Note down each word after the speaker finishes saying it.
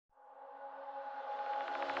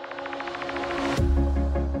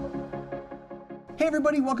Hey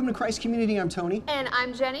everybody, welcome to Christ Community. I'm Tony. And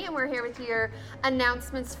I'm Jenny, and we're here with your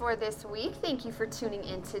announcements for this week. Thank you for tuning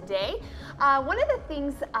in today. One of the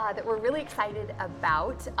things that we're really excited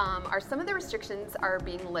about are some of the restrictions are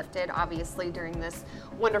being lifted, obviously, during this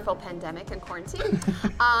wonderful pandemic and quarantine.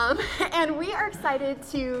 And we are excited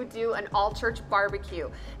to do an all-church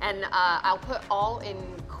barbecue. And I'll put all in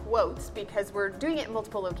quotes because we're doing it in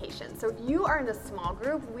multiple locations. So if you are in a small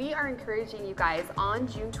group, we are encouraging you guys on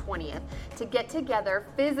June 20th to get together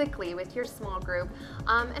physically with your small group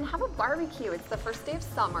and have a barbecue. It's the first day of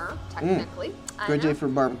summer, technically. Great day for a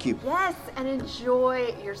barbecue. Yes, and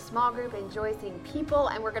enjoy your small group, enjoy seeing people,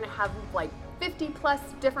 and we're going to have like 50 plus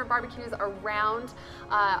different barbecues around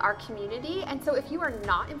our community. And so if you are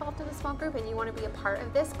not involved in a small group and you want to be a part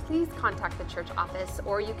of this, please contact the church office,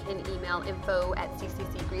 or you can email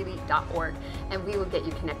info@cccgreeley.org and we will get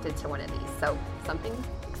you connected to one of these. So something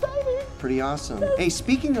exciting. Pretty awesome. Hey,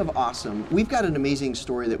 speaking of awesome, we've got an amazing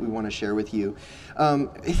story that we want to share with you.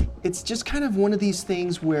 It's just kind of one of these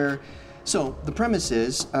things where, so the premise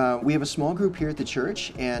is we have a small group here at the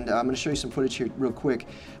church, and I'm going to show you some footage here real quick,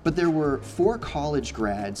 but there were 4 college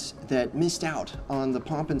grads that missed out on the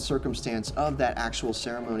pomp and circumstance of that actual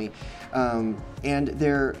ceremony, and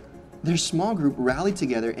their small group rallied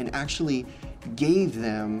together and actually gave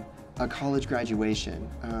them a college graduation.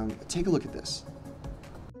 Take a look at this.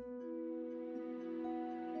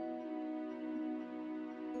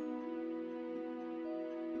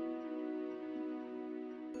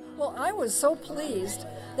 Well, I was so pleased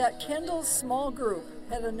that Kendall's small group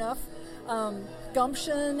had enough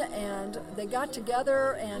gumption, and they got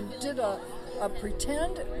together and did a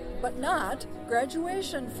pretend, but not,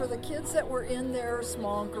 graduation for the kids that were in their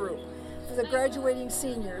small group, for the graduating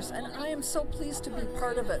seniors. And I am so pleased to be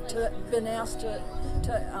part of it, to have been asked to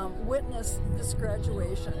witness this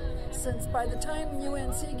graduation. Since by the time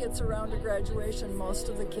UNC gets around to graduation, most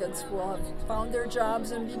of the kids will have found their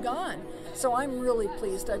jobs and be gone. So I'm really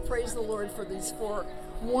pleased. I praise the Lord for these 4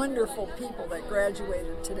 wonderful people that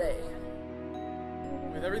graduated today.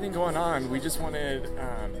 With everything going on, we just wanted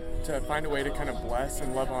to find a way to kind of bless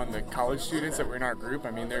and love on the college students that were in our group.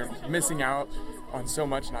 I mean, they're missing out on so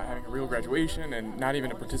much, not having a real graduation and not even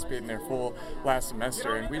to participate in their full last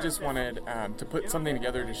semester. And we just wanted to put something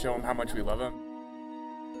together to show them how much we love them.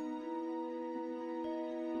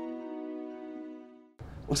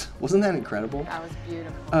 Wasn't that incredible? That was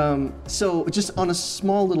beautiful. So just on a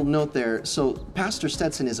small little note there, so Pastor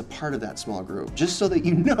Stetson is a part of that small group. Just so that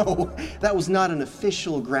you know, that was not an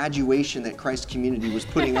official graduation that Christ Community was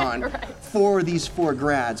putting on right. for these 4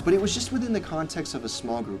 grads, but it was just within the context of a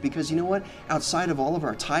small group, because you know what? Outside of all of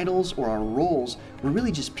our titles or our roles, we're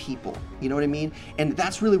really just people. You know what I mean? And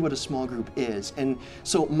that's really what a small group is. And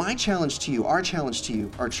so my challenge to you, our challenge to you,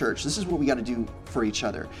 our church, this is what we got to do for each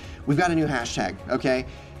other. We've got a new hashtag, okay?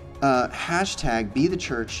 Hashtag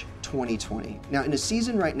 #BeTheChurch2020. Now, in a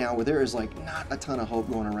season right now where there is like not a ton of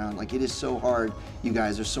hope going around, like it is so hard, you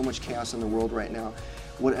guys, there's so much chaos in the world right now.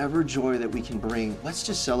 Whatever joy that we can bring, let's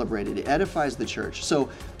just celebrate it. It edifies the church. So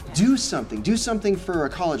do something for a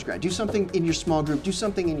college grad, do something in your small group, do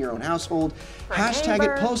something in your own household. Hashtag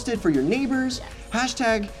it, post it for your neighbors. Yes.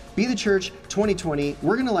 Hashtag #BeTheChurch2020.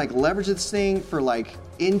 We're gonna like leverage this thing for like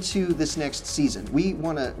into this next season. We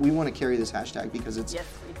wanna carry this hashtag because it's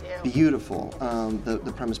beautiful,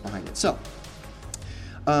 the premise behind it. So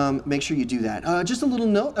make sure you do that. Just a little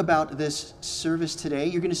note about this service today.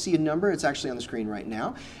 You're going to see a number. It's actually on the screen right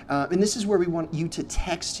now. And this is where we want you to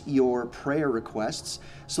text your prayer requests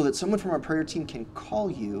so that someone from our prayer team can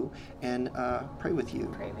call you and pray with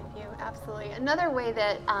you. Pray with you, absolutely. Another way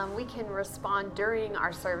that we can respond during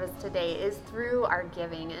our service today is through our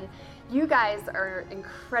giving. And you guys are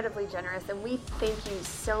incredibly generous, and we thank you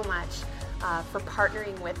so much for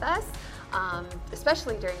partnering with us.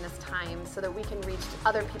 Especially during this time, so that we can reach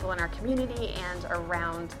other people in our community and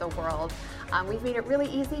around the world. We've made it really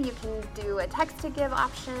easy. You can do a text to give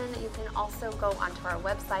option. You can also go onto our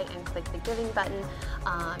website and click the giving button.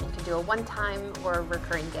 You can do a one-time or a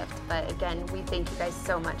recurring gift. But again, we thank you guys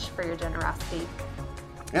so much for your generosity.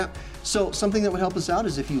 Yeah, so something that would help us out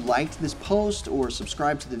is if you liked this post or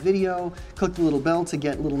subscribe to the video, click the little bell to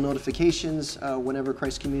get little notifications whenever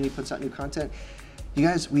Christ Community puts out new content. You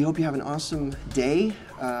guys, we hope you have an awesome day.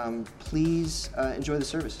 Please enjoy the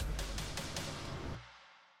service.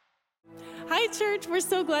 Hi, church. We're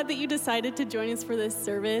so glad that you decided to join us for this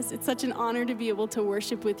service. It's such an honor to be able to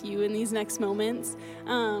worship with you in these next moments.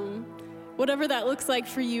 Whatever that looks like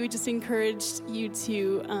for you, just encourage you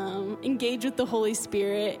to engage with the Holy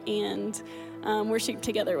Spirit and worship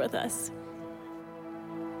together with us.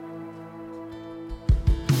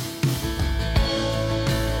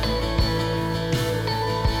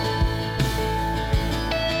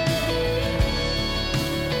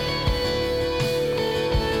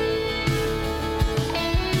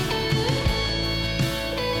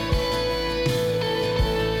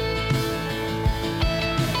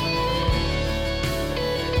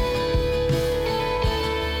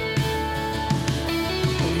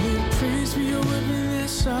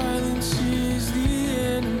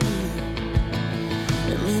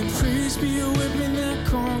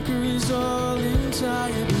 is all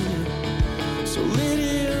entirely. So let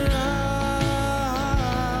it rise.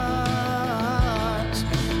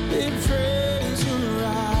 Let praise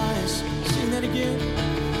arise. Sing that again.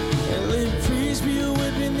 And let praise be a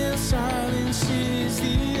weapon that silences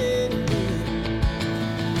the enemy.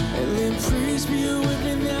 And let praise be a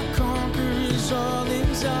weapon that conquers all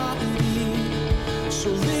anxiety. So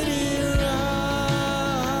let it rise.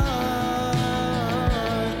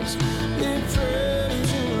 Let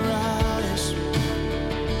praise arise.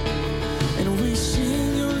 And we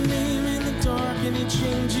sing your name in the dark, and it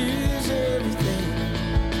changes everything.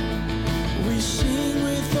 We sing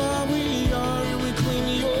with all we are, and we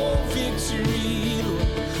claim your victory, Lord.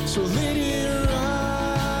 So let it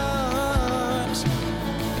rise.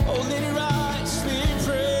 Oh, let it rise. Let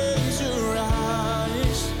praise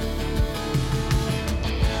arise.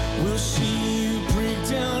 We'll see you break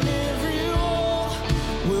down every wall.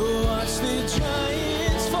 We'll watch the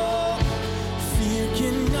giants fall. Fear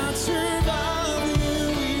cannot survive you.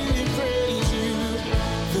 We praise you.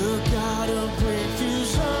 The God of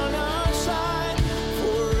breakthroughs on our side.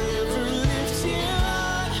 Forever lifted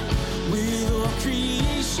high. With all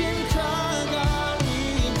creation crying out, we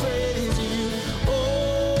praise you.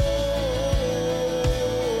 Oh,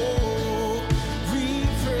 we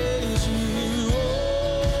praise you.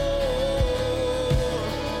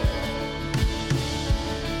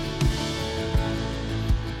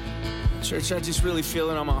 Church, I just really feel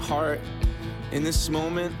it on my heart in this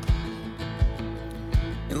moment,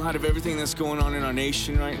 in light of everything that's going on in our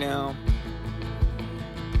nation right now.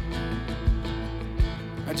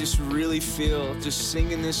 I just really feel, just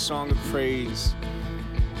singing this song of praise,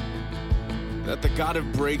 that the God of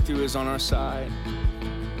breakthrough is on our side.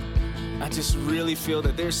 I just really feel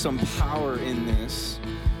that there's some power in this,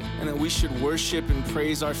 and that we should worship and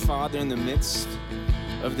praise our Father in the midst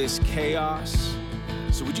of this chaos.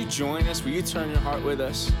 So would you join us? Will you turn your heart with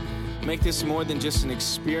us? Make this more than just an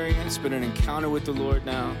experience, but an encounter with the Lord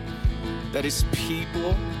now. That His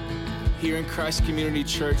people here in Christ Community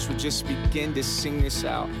Church would just begin to sing this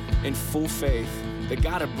out in full faith. The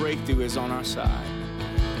God of breakthrough is on our side.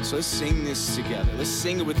 So let's sing this together. Let's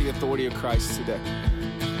sing it with the authority of Christ today.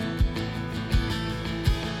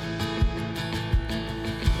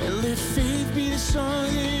 And let faith be the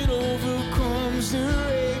song that overcomes the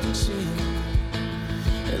raging sea.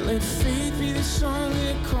 And let faith be the song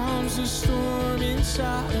that calms the storm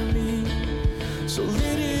inside of me. So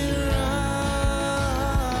let it rise.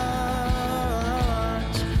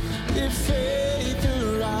 Let faith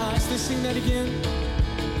arise. Let's sing that again.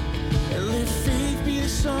 And let faith be the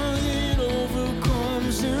song that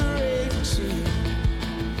overcomes the raging sea.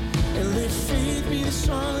 And let faith be the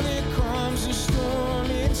song that calms the storm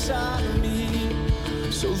inside of me.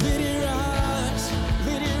 So let it rise.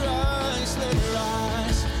 Let it rise. Let it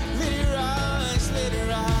rise. Let it rise, let it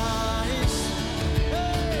rise.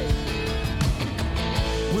 Hey.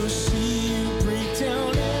 We'll see you break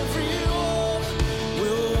down every wall.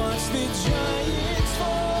 We'll watch the giants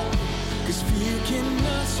fall. 'Cause fear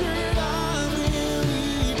cannot survive when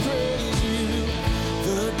we praise you.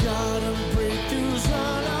 The God of breakthroughs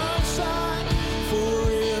on our side.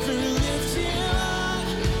 Forever lifted high.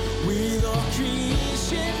 With all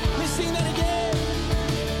creation. Let's sing that again.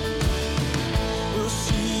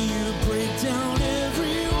 Break down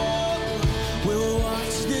every wall. We'll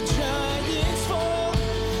watch the giants fall.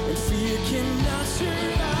 And fear cannot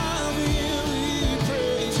survive when we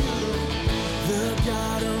praise you. The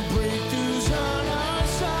God of breakthroughs on our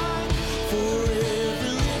side.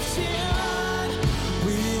 Forever lifted high.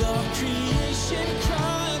 With all creation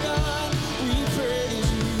crying out, we praise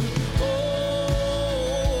you. Oh,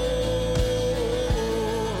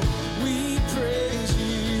 we praise you.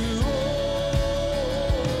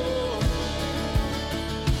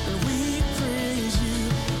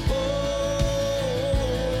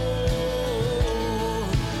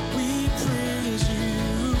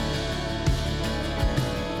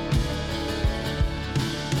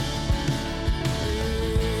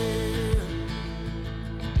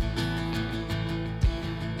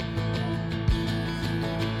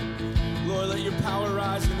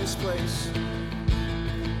 In this place,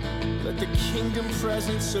 let the kingdom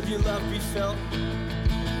presence of your love be felt.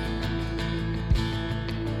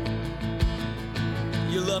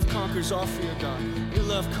 Your love conquers all fear, God. Your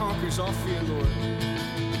love conquers all fear, Lord.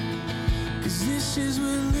 'Cause this is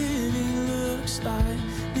what living looks like.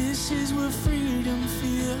 This is what freedom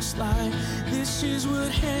feels like. This is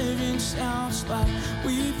what heaven sounds like.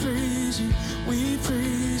 We praise you, we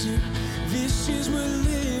praise you. This is what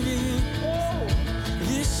living,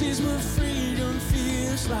 this is what freedom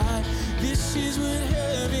feels like. This is what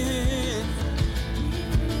heaven,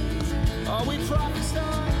 all we prophesy.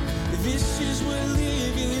 This is what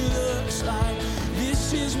living looks like.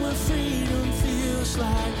 This is what freedom feels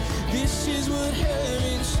like. This is what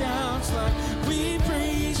heaven sounds like. We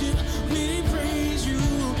praise you, we praise you.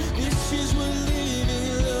 This is what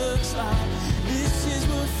living looks like. This is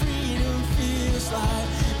what freedom feels like.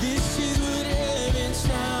 This is what heaven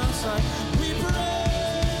sounds like. We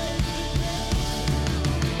pray.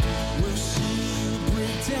 We'll see you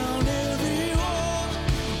break down every wall.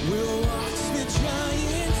 We'll watch the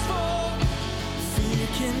giants fall. Fear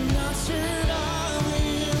cannot survive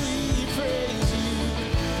when we praise you.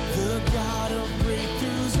 The God of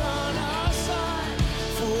breakthroughs on our side,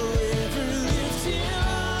 forever lifted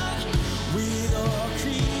high, with all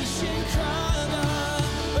creation crying out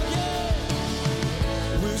again.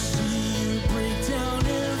 We'll see you break down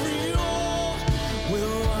every wall.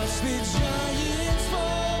 We'll watch the giants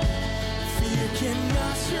fall. Fear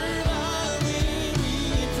cannot survive when we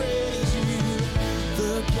praise you.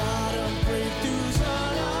 The God of breakthroughs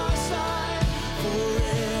on our side,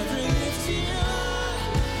 forever lifted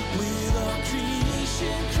high, with all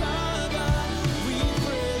creation crying out, we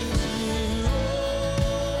praise you. Oh,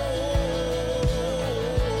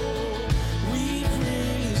 we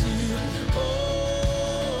praise you. Oh,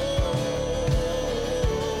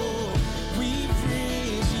 we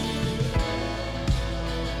praise you.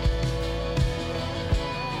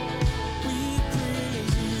 We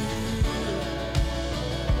praise you.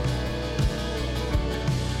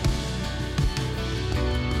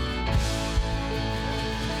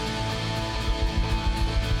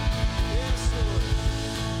 Yes, Lord.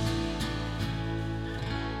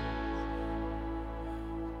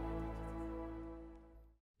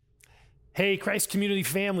 Hey, Christ Community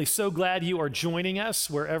family, so glad you are joining us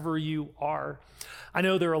wherever you are. I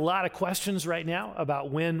know there are a lot of questions right now about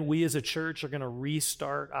when we as a church are going to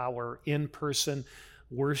restart our in-person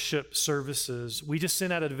worship services. We just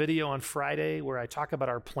sent out a video on Friday where I talk about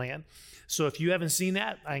our plan. So if you haven't seen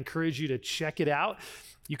that, I encourage you to check it out.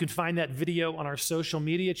 You can find that video on our social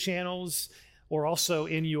media channels or also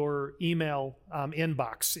in your email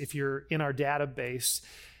inbox if you're in our database.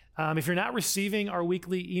 If you're not receiving our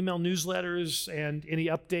weekly email newsletters and any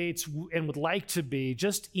updates and would like to be,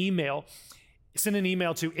 just send an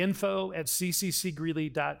email to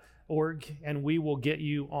info@cccgreeley.org and we will get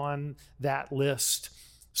you on that list.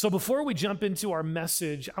 So before we jump into our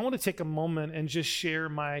message, I want to take a moment and just share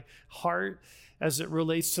my heart as it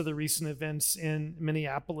relates to the recent events in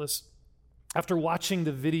Minneapolis. After watching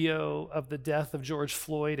the video of the death of George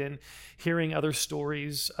Floyd and hearing other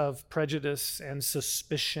stories of prejudice and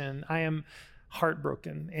suspicion, I am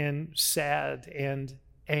heartbroken and sad and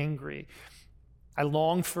angry. I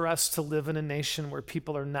long for us to live in a nation where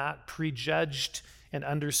people are not prejudged and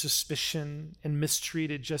under suspicion and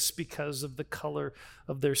mistreated just because of the color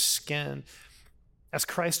of their skin. As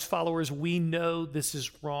Christ followers, we know this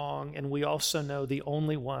is wrong, and we also know the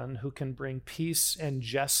only one who can bring peace and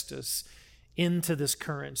justice into this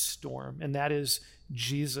current storm, and that is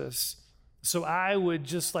Jesus. So I would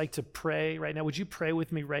just like to pray right now. Would you pray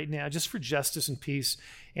with me right now just for justice and peace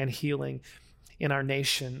and healing in our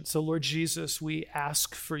nation? So Lord Jesus, we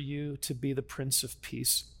ask for you to be the Prince of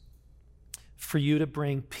Peace, for you to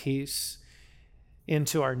bring peace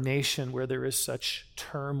into our nation where there is such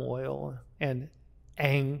turmoil and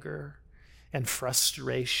anger and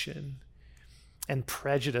frustration and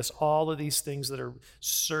prejudice, all of these things that are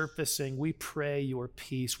surfacing. We pray your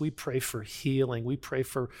peace. We pray for healing. We pray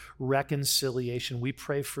for reconciliation. We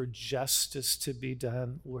pray for justice to be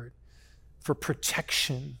done, Lord, for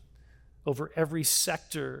protection over every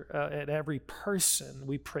sector and every person.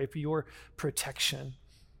 We pray for your protection.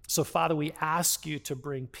 So, Father, we ask you to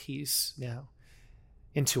bring peace now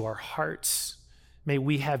into our hearts. May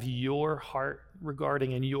we have your heart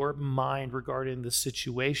regarding and your mind regarding the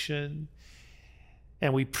situation.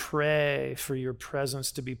 And we pray for your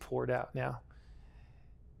presence to be poured out now.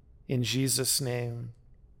 In Jesus' name,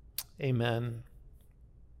 amen.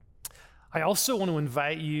 I also want to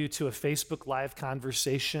invite you to a Facebook Live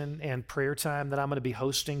conversation and prayer time that I'm going to be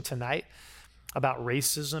hosting tonight about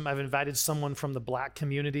racism. I've invited someone from the Black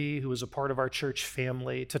community who is a part of our church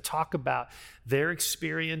family to talk about their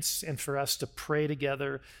experience and for us to pray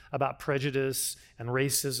together about prejudice and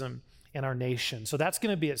racism in our nation. So that's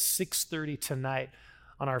going to be at 6:30 tonight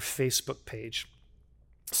on our Facebook page.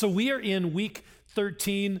 So we are in week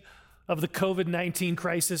 13 of the COVID-19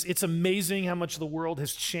 crisis. It's amazing how much the world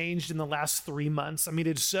has changed in the last 3 months. I mean,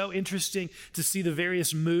 it's so interesting to see the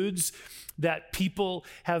various moods that people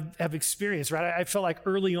have experienced, right? I felt like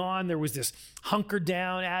early on there was this hunker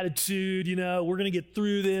down attitude, we're going to get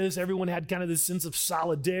through this. Everyone had kind of this sense of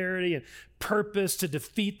solidarity and purpose to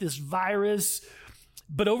defeat this virus.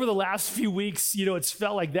 But over the last few weeks, it's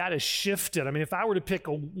felt like that has shifted. I mean, if I were to pick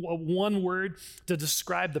a one word to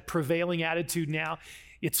describe the prevailing attitude now,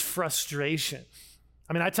 it's frustration.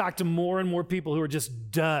 I mean, I talk to more and more people who are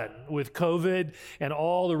just done with COVID and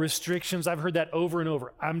all the restrictions. I've heard that over and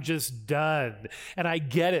over. I'm just done. And I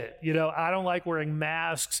get it. I don't like wearing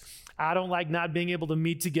masks. I don't like not being able to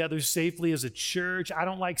meet together safely as a church. I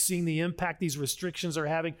don't like seeing the impact these restrictions are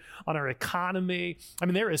having on our economy. I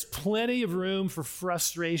mean, there is plenty of room for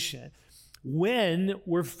frustration when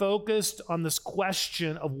we're focused on this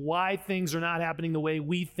question of why things are not happening the way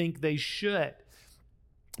we think they should.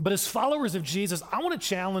 But as followers of Jesus, I want to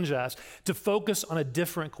challenge us to focus on a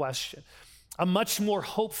different question, a much more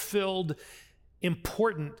hope-filled,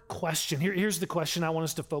 important question. Here's the question I want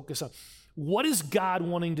us to focus on. What is God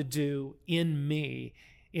wanting to do in me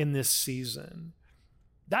in this season?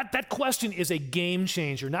 That question is a game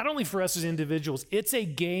changer, not only for us as individuals, it's a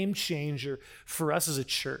game changer for us as a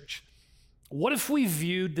church. What if we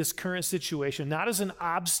viewed this current situation not as an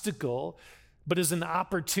obstacle, but as an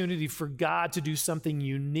opportunity for God to do something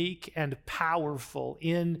unique and powerful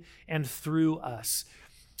in and through us?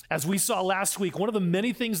 As we saw last week, one of the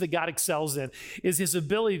many things that God excels in is his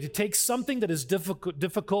ability to take something that is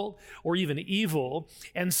difficult or even evil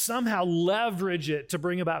and somehow leverage it to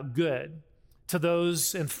bring about good to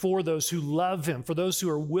those and for those who love him, for those who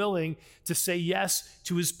are willing to say yes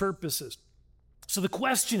to his purposes. So the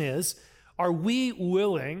question is, are we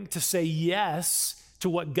willing to say yes to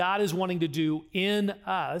what God is wanting to do in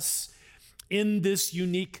us in this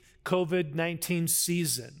unique COVID-19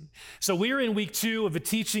 season? So we are in week 2 of a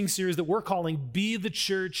teaching series that we're calling Be the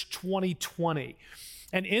Church 2020.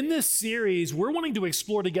 And in this series, we're wanting to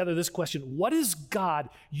explore together this question: what is God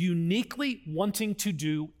uniquely wanting to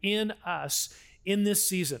do in us in this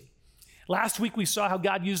season? Last week, we saw how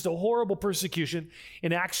God used a horrible persecution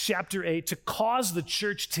in Acts chapter 8 to cause the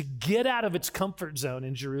church to get out of its comfort zone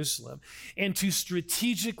in Jerusalem and to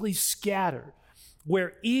strategically scatter,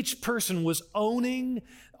 where each person was owning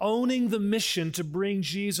the mission to bring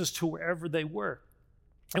Jesus to wherever they were.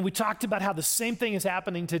 And we talked about how the same thing is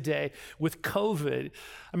happening today with COVID.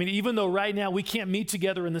 I mean, even though right now we can't meet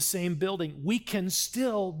together in the same building, we can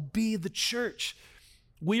still be the church.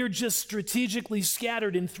 We are just strategically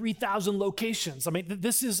scattered in 3,000 locations. I mean,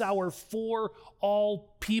 this is our for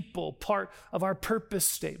all people part of our purpose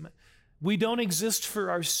statement. We don't exist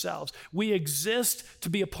for ourselves. We exist to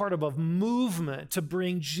be a part of a movement to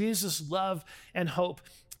bring Jesus' love and hope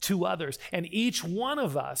to others. And each one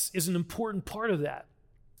of us is an important part of that.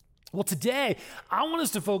 Well, today, I want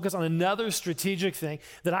us to focus on another strategic thing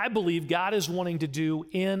that I believe God is wanting to do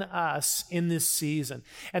in us in this season,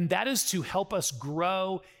 and that is to help us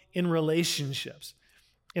grow in relationships,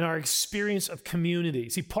 in our experience of community.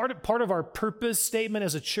 See, part of our purpose statement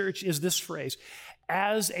as a church is this phrase: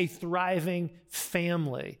 as a thriving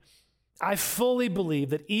family. I fully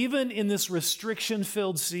believe that even in this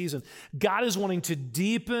restriction-filled season, God is wanting to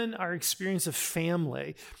deepen our experience of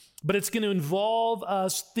family. But it's going to involve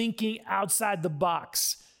us thinking outside the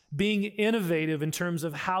box, being innovative in terms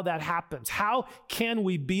of how that happens. How can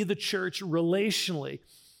we be the church relationally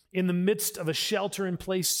in the midst of a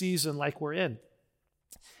shelter-in-place season like we're in?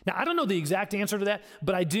 Now, I don't know the exact answer to that,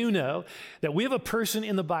 but I do know that we have a person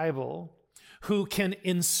in the Bible who can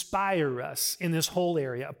inspire us in this whole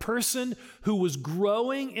area, a person who was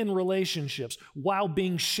growing in relationships while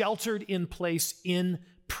being sheltered in place in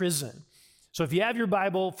prison. So if you have your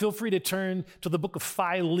Bible, feel free to turn to the book of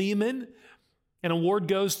Philemon. An award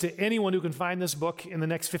goes to anyone who can find this book in the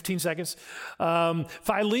next 15 seconds.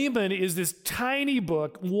 Philemon is this tiny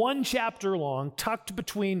book, 1 chapter long, tucked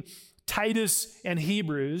between Titus and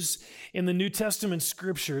Hebrews in the New Testament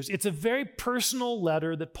scriptures. It's a very personal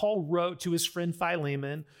letter that Paul wrote to his friend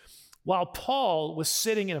Philemon while Paul was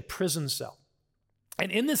sitting in a prison cell.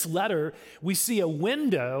 And in this letter, we see a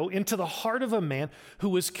window into the heart of a man who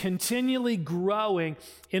was continually growing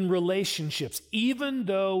in relationships, even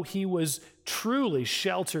though he was truly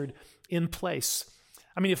sheltered in place.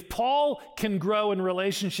 I mean, if Paul can grow in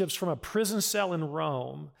relationships from a prison cell in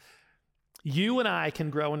Rome, you and I can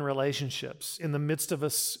grow in relationships in the midst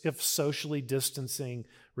of socially distancing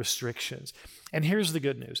restrictions. And here's the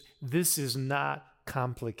good news. This is not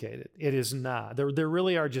complicated. It is not. There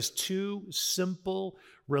really are just 2 simple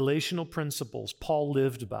relational principles Paul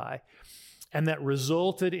lived by. and that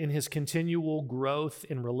resulted in his continual growth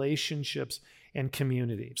in relationships and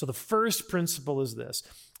community. So the first principle is this: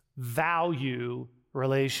 value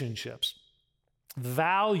relationships.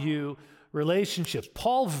 Value relationships.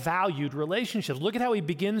 Paul valued relationships. Look at how he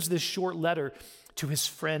begins this short letter to his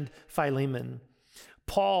friend Philemon.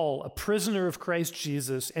 Paul, a prisoner of Christ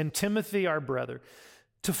Jesus, and Timothy, our brother,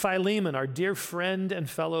 to Philemon, our dear friend and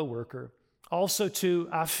fellow worker, also to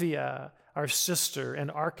Apphia, our sister,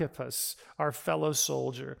 and Archippus, our fellow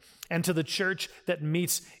soldier, and to the church that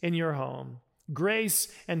meets in your home.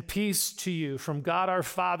 Grace and peace to you from God our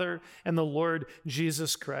Father and the Lord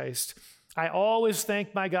Jesus Christ. I always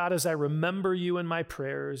thank my God as I remember you in my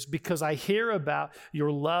prayers, because I hear about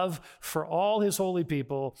your love for all his holy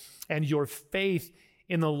people and your faith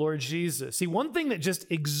in the Lord Jesus. See, one thing that just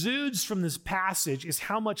exudes from this passage is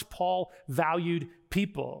how much Paul valued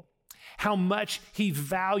people, how much he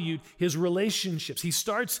valued his relationships. He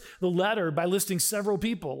starts the letter by listing several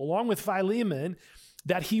people, along with Philemon,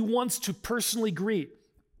 that he wants to personally greet.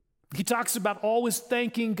 He talks about always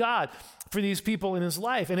thanking God for these people in his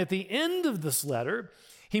life. And at the end of this letter,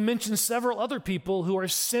 he mentions several other people who are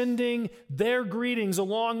sending their greetings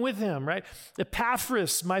along with him, right?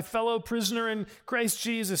 Epaphras, my fellow prisoner in Christ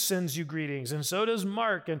Jesus, sends you greetings. And so does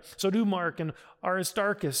Mark, and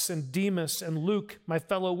Aristarchus, and Demas, and Luke, my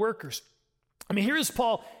fellow workers. I mean, here is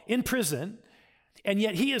Paul in prison, and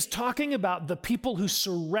yet he is talking about the people who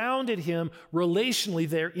surrounded him relationally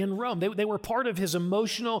there in Rome. They were part of his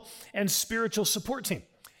emotional and spiritual support team.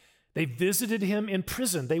 They visited him in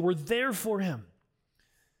prison. They were there for him.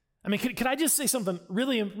 I mean, can I just say something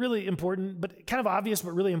really, really important, but kind of obvious,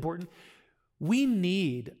 but really important? We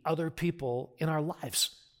need other people in our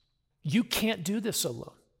lives. You can't do this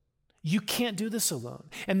alone. You can't do this alone.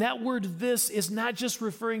 And that word "this" is not just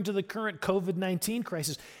referring to the current COVID-19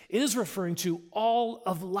 crisis. It is referring to all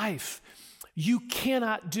of life. You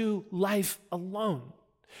cannot do life alone.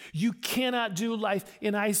 You cannot do life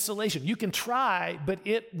in isolation. You can try, but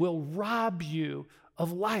it will rob you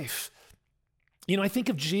of life. You know, I think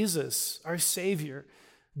of Jesus, our Savior,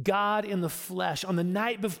 God in the flesh, on the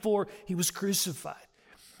night before he was crucified,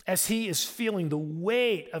 as he is feeling the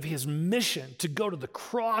weight of his mission to go to the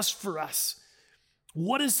cross for us.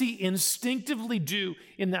 What does he instinctively do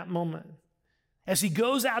in that moment? As he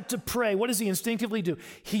goes out to pray, what does he instinctively do?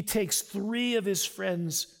 He takes 3 of his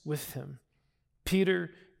friends with him: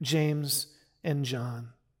 Peter, James, and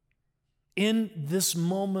John. In this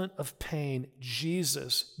moment of pain,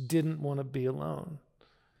 Jesus didn't want to be alone.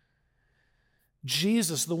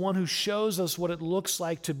 Jesus, the one who shows us what it looks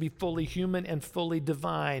like to be fully human and fully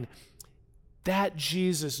divine, that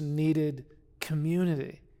Jesus needed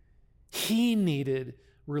community. He needed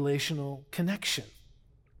relational connection.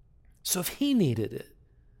 So if he needed it,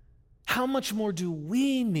 how much more do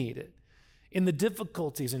we need it in the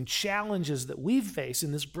difficulties and challenges that we face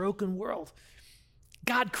in this broken world?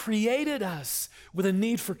 God created us with a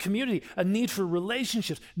need for community, a need for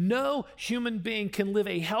relationships. No human being can live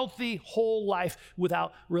a healthy, whole life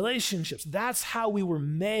without relationships. That's how we were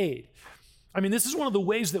made. I mean, this is one of the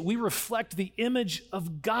ways that we reflect the image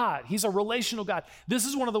of God. He's a relational God. This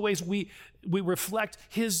is one of the ways we reflect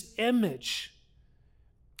his image.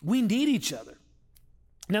 We need each other.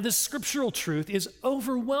 Now, this scriptural truth is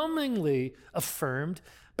overwhelmingly affirmed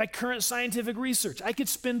by current scientific research. I could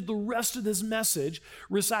spend the rest of this message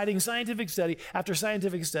reciting scientific study after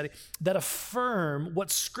scientific study that affirm what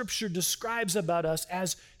Scripture describes about us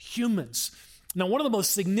as humans. Now, one of the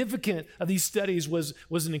most significant of these studies was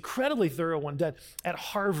an incredibly thorough one done at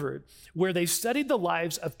Harvard, where they studied the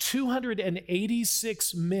lives of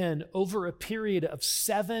 286 men over a period of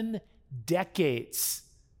 7 decades.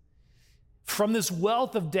 From this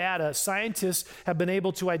wealth of data, scientists have been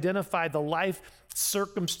able to identify the life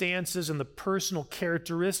circumstances and the personal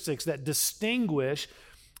characteristics that distinguish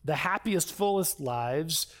the happiest, fullest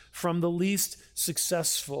lives from the least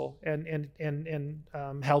successful and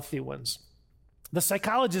healthy ones. The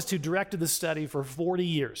psychologist who directed the study for 40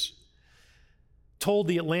 years told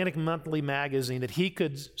the Atlantic Monthly magazine that he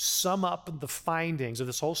could sum up the findings of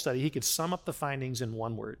this whole study. He could sum up the findings in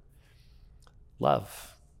one word: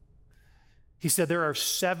 love. He said there are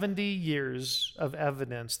 70 years of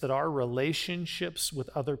evidence that our relationships with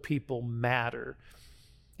other people matter,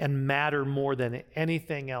 and matter more than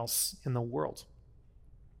anything else in the world.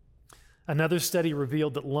 Another study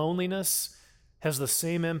revealed that loneliness has the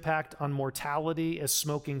same impact on mortality as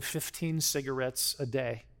smoking 15 cigarettes a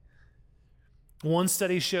day. One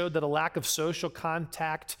study showed that a lack of social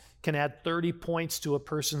contact can add 30 points to a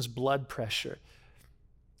person's blood pressure.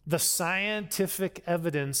 The scientific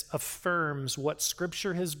evidence affirms what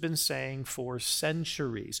Scripture has been saying for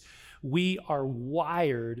centuries. We are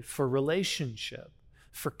wired for relationship,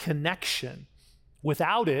 for connection.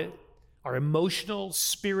 Without it, our emotional,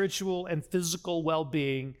 spiritual, and physical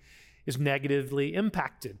well-being is negatively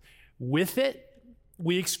impacted. With it,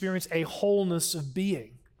 we experience a wholeness of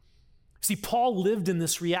being. See, Paul lived in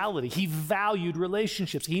this reality. He valued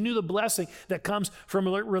relationships. He knew the blessing that comes from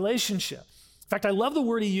a relationship. In fact, I love the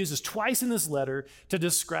word he uses twice in this letter to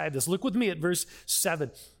describe this. Look with me at verse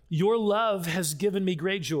 7. Your love has given me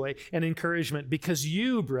great joy and encouragement because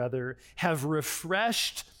you, brother, have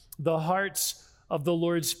refreshed the hearts of the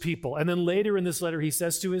Lord's people. And then later in this letter, he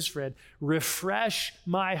says to his friend, refresh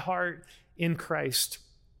my heart in Christ.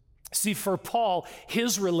 See, for Paul,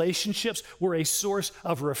 his relationships were a source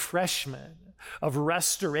of refreshment, of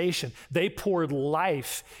restoration. They poured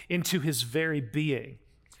life into his very being.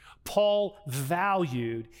 Paul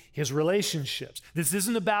valued his relationships. This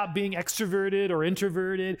isn't about being extroverted or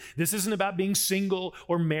introverted. This isn't about being single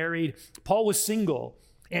or married. Paul was single,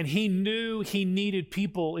 and he knew he needed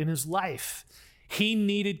people in his life. He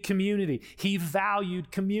needed community. He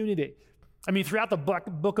valued community. I mean, throughout the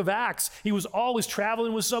book of Acts, he was always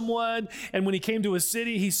traveling with someone, and when he came to a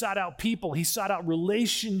city, he sought out people. He sought out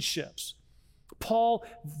relationships. Paul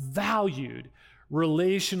valued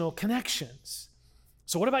relational connections.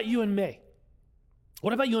 So what about you and me?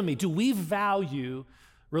 What about you and me? Do we value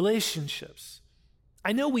relationships?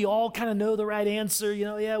 I know we all kind of know the right answer,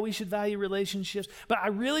 yeah, we should value relationships, but I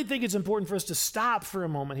really think it's important for us to stop for a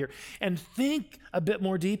moment here and think a bit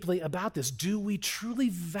more deeply about this. Do we truly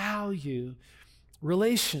value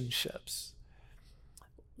relationships?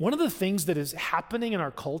 One of the things that is happening in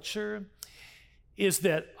our culture is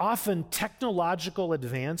that often technological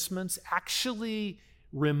advancements actually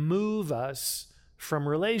remove us from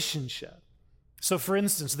relationship. So for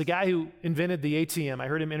instance, the guy who invented the ATM, I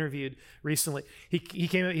heard him interviewed recently. He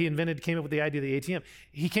came up with the idea of the ATM.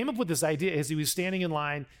 He came up with this idea as he was standing in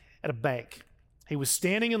line at a bank. He was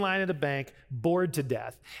standing in line at a bank, bored to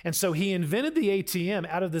death. And so he invented the ATM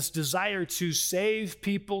out of this desire to save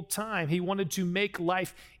people time. He wanted to make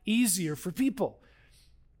life easier for people,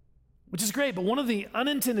 which is great. But one of the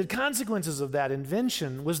unintended consequences of that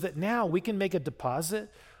invention was that now we can make a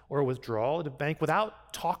deposit or a withdrawal at a bank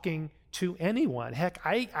without talking to anyone. Heck,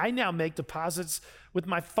 I now make deposits with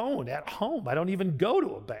my phone at home. I don't even go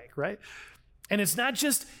to a bank, right? And it's not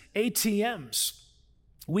just ATMs.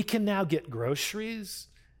 We can now get groceries,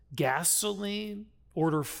 gasoline,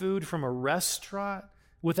 order food from a restaurant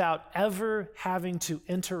without ever having to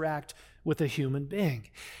interact with a human being.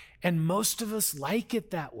 And most of us like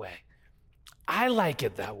it that way. I like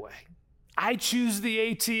it that way. I choose the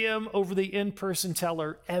ATM over the in-person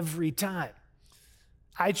teller every time.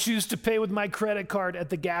 I choose to pay with my credit card at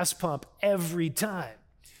the gas pump every time.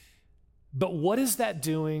 But what is that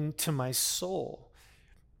doing to my soul?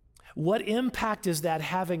 What impact is that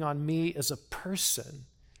having on me as a person,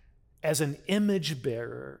 as an image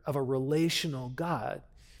bearer of a relational God?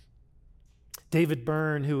 David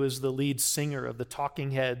Byrne, who is the lead singer of the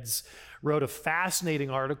Talking Heads, wrote a fascinating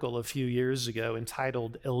article a few years ago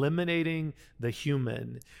entitled Eliminating the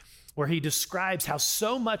Human, where he describes how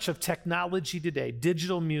so much of technology today,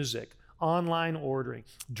 digital music, online ordering,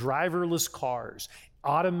 driverless cars,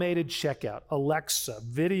 automated checkout, Alexa,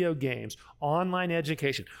 video games, online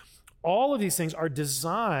education, all of these things are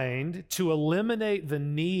designed to eliminate the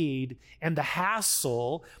need and the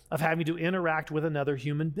hassle of having to interact with another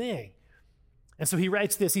human being. And so he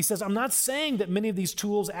writes this, he says, I'm not saying that many of these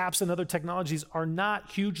tools, apps, and other technologies are not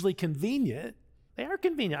hugely convenient. They are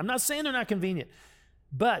convenient. I'm not saying they're not convenient.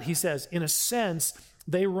 But, he says, in a sense,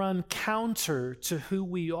 they run counter to who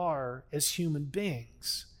we are as human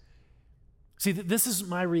beings. See, this is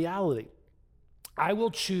my reality. I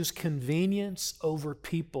will choose convenience over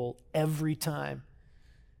people every time.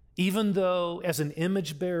 Even though, as an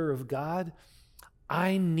image bearer of God,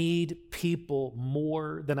 I need people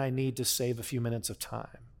more than I need to save a few minutes of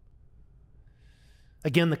time.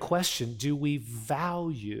 Again, the question, do we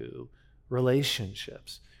value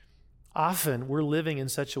relationships? Often we're living in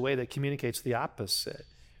such a way that communicates the opposite.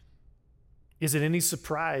 Is it any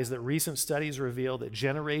surprise that recent studies reveal that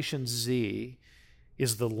Generation Z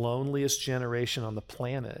is the loneliest generation on the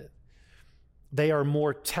planet? They are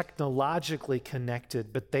more technologically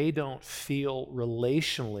connected, but they don't feel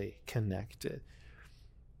relationally connected.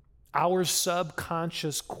 Our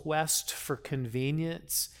subconscious quest for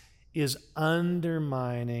convenience is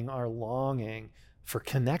undermining our longing for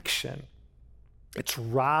connection. It's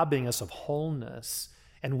robbing us of wholeness,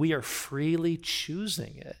 and we are freely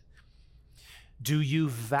choosing it. Do you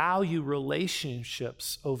value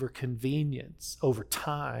relationships over convenience, over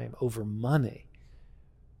time, over money?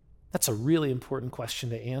 That's a really important question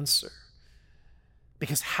to answer,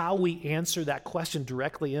 because how we answer that question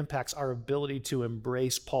directly impacts our ability to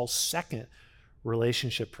embrace Paul's second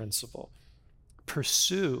relationship principle.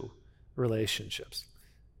 Pursue relationships.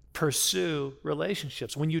 Pursue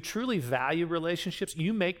relationships. When you truly value relationships,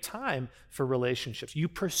 you make time for relationships. You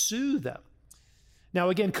pursue them. Now,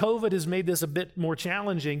 again, COVID has made this a bit more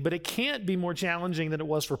challenging, but it can't be more challenging than it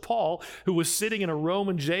was for Paul, who was sitting in a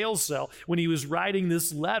Roman jail cell when he was writing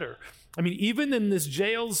this letter. I mean, even in this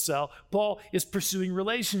jail cell, Paul is pursuing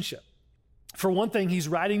relationship. For one thing, he's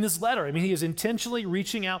writing this letter. I mean, he is intentionally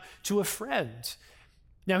reaching out to a friend.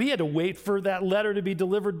 Now, he had to wait for that letter to be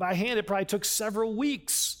delivered by hand. It probably took several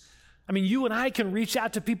weeks. I mean, you and I can reach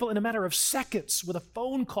out to people in a matter of seconds with a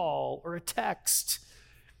phone call or a text.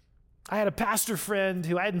 I had a pastor friend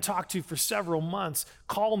who I hadn't talked to for several months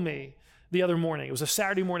call me the other morning. It was a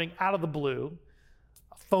Saturday morning out of the blue,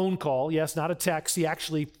 a phone call. Yes, not a text. He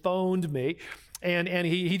actually phoned me. And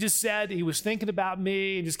he just said he was thinking about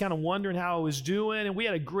me and just kind of wondering how I was doing. And we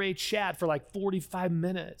had a great chat for like 45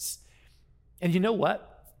 minutes. And you know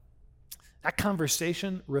what? That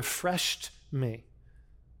conversation refreshed me,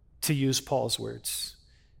 to use Paul's words.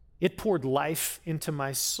 It poured life into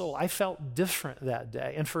my soul. I felt different that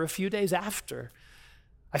day. And for a few days after,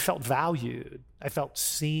 I felt valued. I felt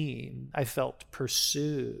seen. I felt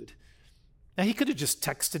pursued. Now, he could have just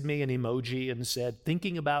texted me an emoji and said,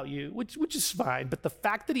 thinking about you, which is fine. But the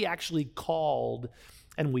fact that he actually called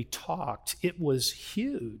and we talked, it was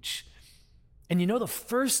huge. And you know, the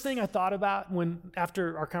first thing I thought about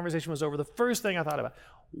after our conversation was over, the first thing I thought about,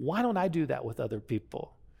 why don't I do that with other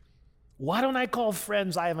people? Why don't I call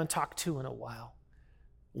friends I haven't talked to in a while?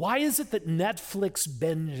 Why is it that Netflix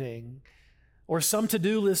binging or some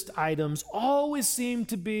to-do list items always seem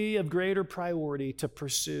to be of greater priority to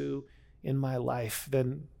pursue in my life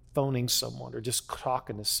than phoning someone or just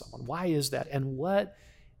talking to someone? Why is that? And what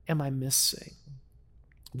am I missing?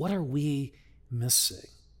 What are we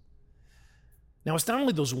missing? Now, it's not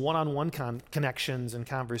only those one-on-one connections and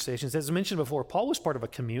conversations. As I mentioned before, Paul was part of a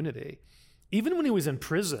community. Even when he was in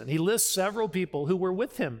prison, he lists several people who were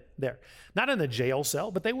with him there. Not in a jail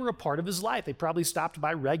cell, but they were a part of his life. They probably stopped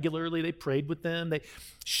by regularly. They prayed with them. They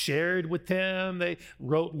shared with him. They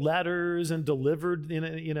wrote letters and delivered,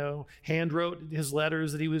 hand wrote his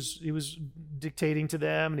letters that he was dictating to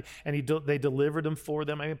them, and they delivered them for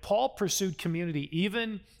them. I mean, Paul pursued community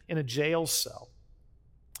even in a jail cell.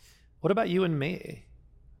 What about you and me?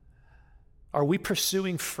 Are we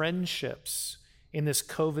pursuing friendships in this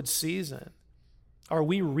COVID season? Are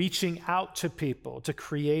we reaching out to people to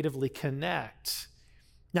creatively connect?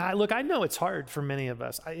 Now, look, I know it's hard for many of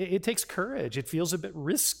us. It takes courage. It feels a bit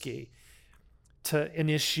risky to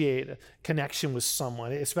initiate a connection with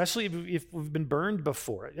someone, especially if we've been burned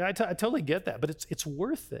before. I totally get that, but it's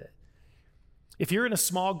worth it. If you're in a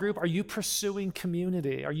small group, are you pursuing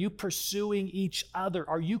community? Are you pursuing each other?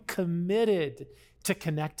 Are you committed to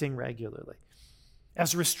connecting regularly?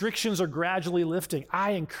 As restrictions are gradually lifting,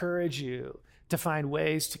 I encourage you to find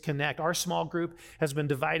ways to connect. Our small group has been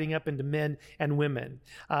dividing up into men and women,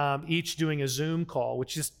 each doing a Zoom call,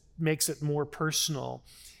 which just makes it more personal.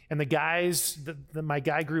 And the guys, my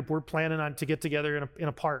guy group, we're planning on to get together in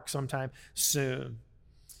a park sometime soon.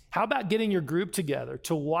 How about getting your group together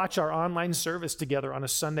to watch our online service together on a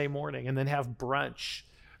Sunday morning and then have brunch?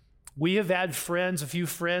 We have had a few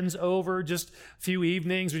friends over, just a few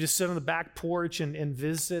evenings. We just sit on the back porch and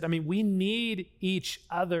visit. I mean, we need each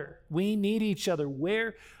other. We need each other.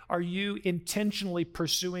 Where are you intentionally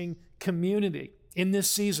pursuing community in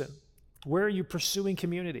this season? Where are you pursuing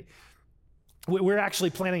community? We're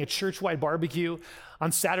actually planning a church-wide barbecue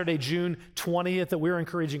on Saturday, June 20th, that we're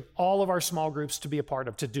encouraging all of our small groups to be a part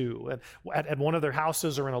of, to do at one of their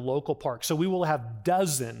houses or in a local park. So we will have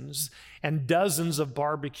dozens and dozens of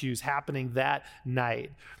barbecues happening that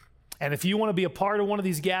night. And if you want to be a part of one of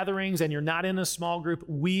these gatherings and you're not in a small group,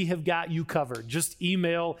 we have got you covered. Just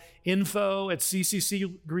email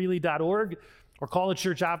info@cccgreeley.org or call the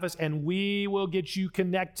church office, and we will get you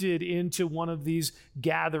connected into one of these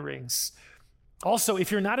gatherings. Also, if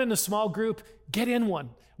you're not in a small group, get in one.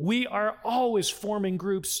 We are always forming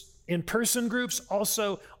groups, in-person groups,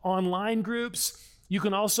 also online groups. You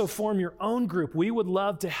can also form your own group. We would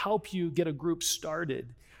love to help you get a group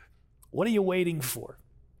started. What are you waiting for?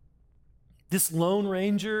 This Lone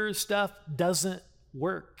Ranger stuff doesn't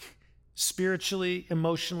work spiritually,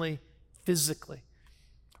 emotionally, physically.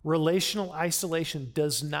 Relational isolation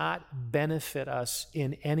does not benefit us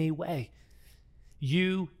in any way.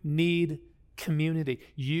 You need community.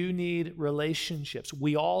 You need relationships.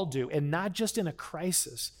 We all do, and not just in a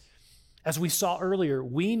crisis. As we saw earlier,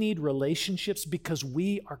 we need relationships because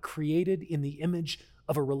we are created in the image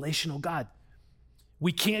of a relational God.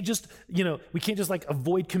 We can't just like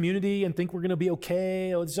avoid community and think we're going to be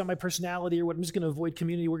okay. Oh, this is not my personality or what. I'm just going to avoid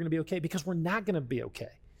community. We're going to be okay, because we're not going to be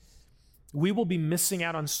okay. We will be missing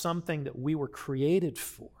out on something that we were created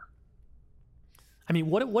for. I mean,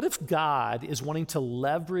 what if God is wanting to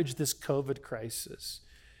leverage this COVID crisis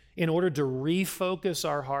in order to refocus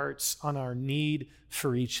our hearts on our need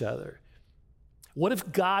for each other? What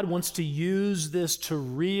if God wants to use this to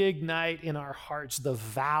reignite in our hearts the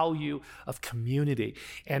value of community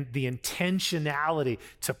and the intentionality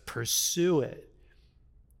to pursue it?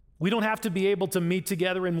 We don't have to be able to meet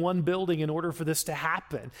together in one building in order for this to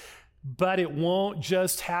happen. But it won't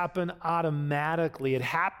just happen automatically. It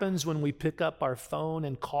happens when we pick up our phone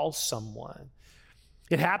and call someone.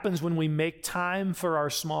 It happens when we make time for our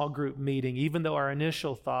small group meeting, even though our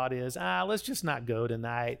initial thought is, let's just not go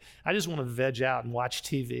tonight. I just want to veg out and watch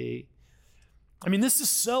TV. I mean, this is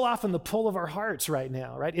so often the pull of our hearts right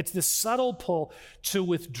now, right? It's this subtle pull to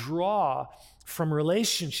withdraw from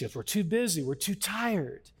relationships. We're too busy. We're too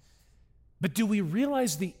tired. But do we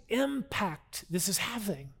realize the impact this is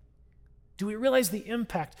having? Do we realize the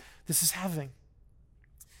impact this is having?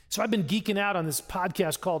 So I've been geeking out on this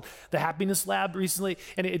podcast called The Happiness Lab recently,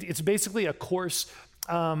 and it's basically a course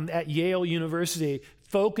at Yale University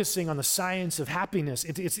focusing on the science of happiness.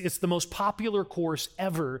 It's the most popular course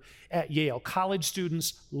ever at Yale. College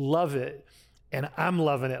students love it, and I'm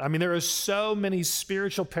loving it. I mean, there are so many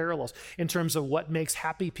spiritual parallels in terms of what makes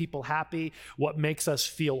happy people happy, what makes us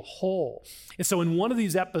feel whole. And so in one of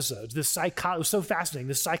these episodes, it was so fascinating,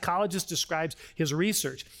 the psychologist describes his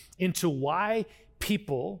research into why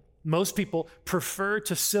most people prefer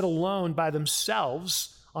to sit alone by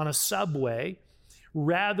themselves on a subway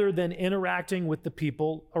rather than interacting with the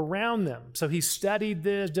people around them. So he studied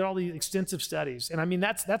this, did all these extensive studies. And I mean,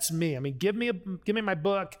 that's me. I mean, give me my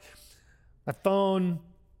book, my phone,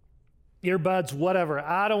 earbuds, whatever.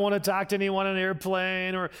 I don't want to talk to anyone on an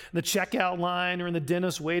airplane or the checkout line or in the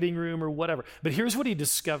dentist waiting room or whatever. But here's what he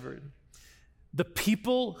discovered. The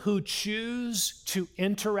people who choose to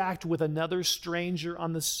interact with another stranger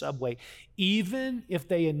on the subway, even if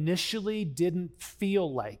they initially didn't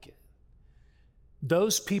feel like it,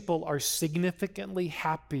 those people are significantly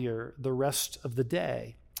happier the rest of the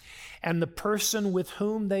day. And the person with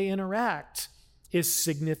whom they interact is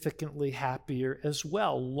significantly happier as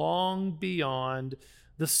well, long beyond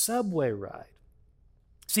the subway ride.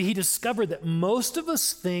 See, he discovered that most of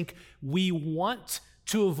us think we want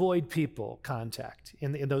to avoid people contact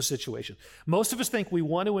in those situations. Most of us think we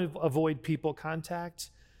want to avoid people contact,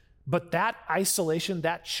 but that isolation,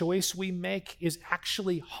 that choice we make is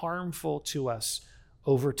actually harmful to us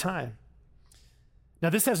over time. Now,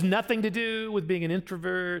 this has nothing to do with being an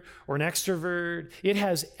introvert or an extrovert. It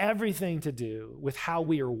has everything to do with how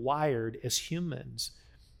we are wired as humans.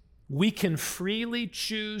 We can freely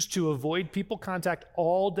choose to avoid people contact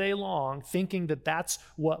all day long, thinking that that's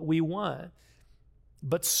what we want.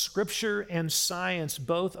 But Scripture and science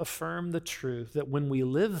both affirm the truth that when we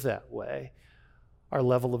live that way, our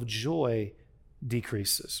level of joy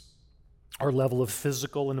decreases. Our level of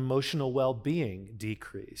physical and emotional well-being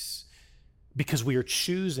decrease because we are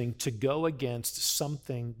choosing to go against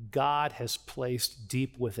something God has placed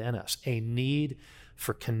deep within us, a need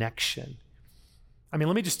for connection. I mean,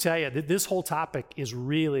 let me just tell you that this whole topic is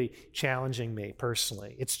really challenging me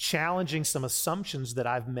personally. It's challenging some assumptions that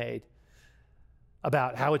I've made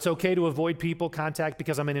about how it's okay to avoid people contact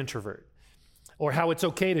because I'm an introvert, or how it's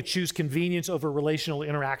okay to choose convenience over relational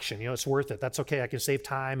interaction. It's worth it. That's okay. I can save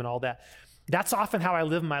time and all that. That's often how I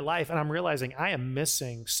live my life, and I'm realizing I am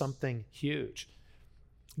missing something huge.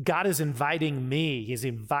 God is inviting me, He's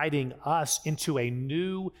inviting us into a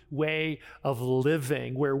new way of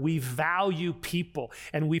living where we value people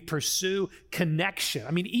and we pursue connection.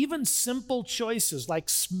 I mean, even simple choices like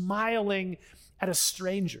smiling at a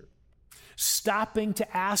stranger, stopping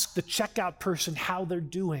to ask the checkout person how they're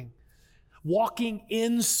doing, walking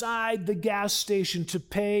inside the gas station to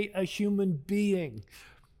pay a human being,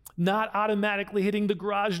 not automatically hitting the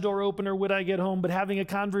garage door opener when I get home, but having a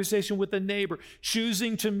conversation with a neighbor,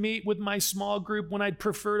 choosing to meet with my small group when I'd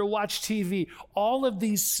prefer to watch TV. All of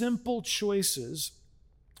these simple choices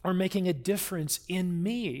are making a difference in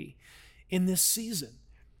me in this season.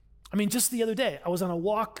 I mean, just the other day, I was on a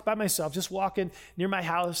walk by myself, just walking near my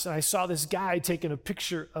house, and I saw this guy taking a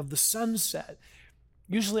picture of the sunset.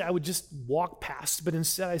 Usually I would just walk past, but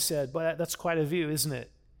instead I said, "But that's quite a view, isn't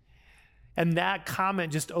it?" And that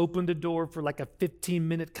comment just opened the door for like a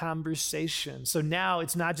 15-minute conversation. So now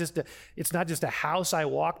it's not just a house I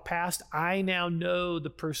walk past. I now know the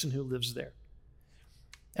person who lives there.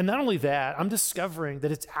 And not only that, I'm discovering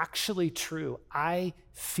that it's actually true. I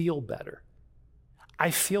feel better. I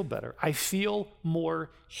feel better. I feel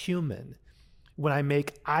more human when I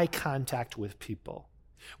make eye contact with people,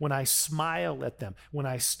 when I smile at them, when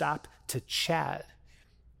I stop to chat.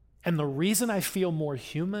 And the reason I feel more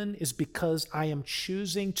human is because I am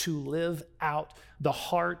choosing to live out the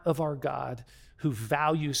heart of our God who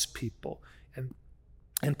values people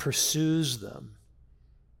and pursues them.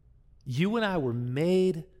 You and I were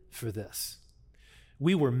made for this.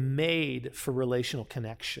 We were made for relational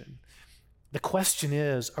connection. The question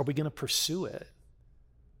is, are we going to pursue it?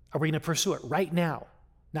 Are we going to pursue it right now?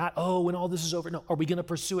 Not, when all this is over. No, are we going to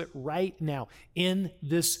pursue it right now in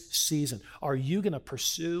this season? Are you going to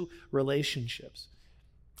pursue relationships?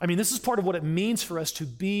 I mean, this is part of what it means for us to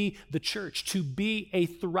be the church, to be a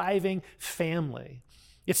thriving family.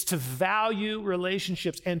 It's to value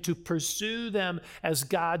relationships and to pursue them as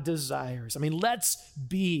God desires. I mean, let's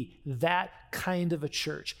be that kind of a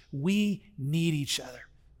church. We need each other.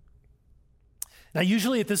 Now,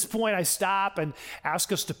 usually at this point, I stop and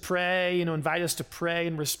ask us to pray, invite us to pray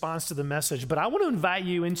in response to the message. But I want to invite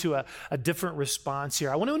you into a different response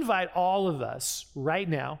here. I want to invite all of us right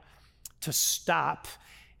now to stop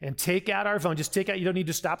and take out our phone. Just take out, you don't need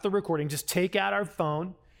to stop the recording. Just take out our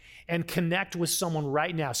phone and connect with someone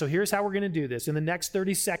right now. So here's how we're going to do this. In the next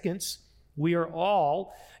 30 seconds, we are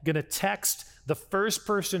all going to text the first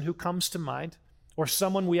person who comes to mind, or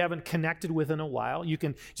someone we haven't connected with in a while. You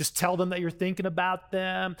can just tell them that you're thinking about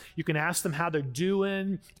them. You can ask them how they're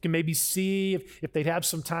doing. You can maybe see if they'd have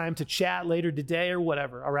some time to chat later today or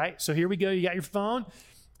whatever, all right? So here we go. You got your phone?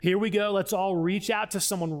 Here we go. Let's all reach out to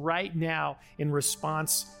someone right now in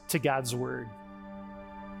response to God's word.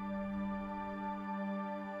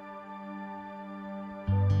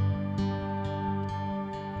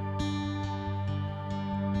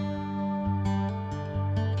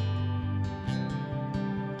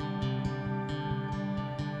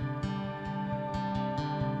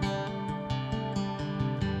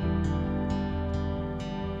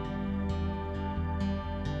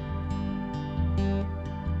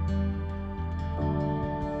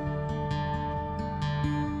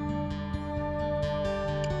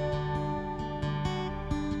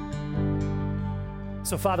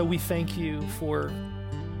 So, Father, we thank you for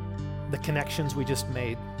the connections we just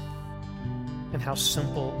made and how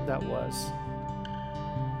simple that was.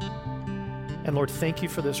 And Lord, thank you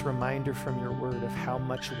for this reminder from your word of how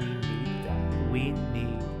much we need that. We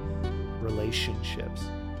need relationships.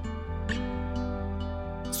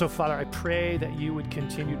 So, Father, I pray that you would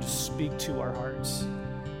continue to speak to our hearts,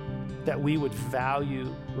 that we would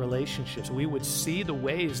value relationships. We would see the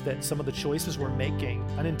ways that some of the choices we're making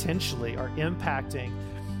unintentionally are impacting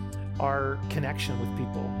our connection with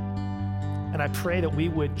people. And I pray that we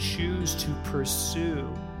would choose to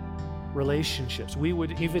pursue relationships. We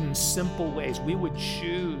would, even in simple ways, we would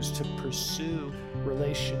choose to pursue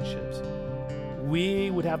relationships. We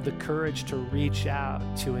would have the courage to reach out,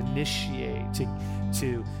 to initiate,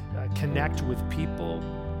 to connect with people,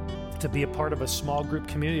 to be a part of a small group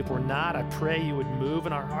community. If we're not, I pray you would move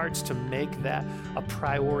in our hearts to make that a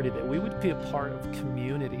priority, that we would be a part of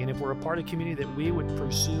community. And if we're a part of community, that we would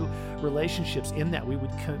pursue relationships in that. We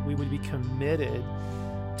would be committed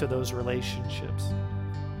to those relationships.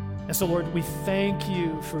 And so, Lord, we thank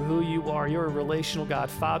you for who you are. You're a relational God,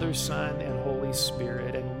 Father, Son, and Holy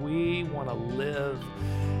Spirit. And we want to live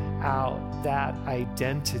out that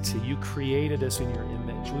identity. You created us in your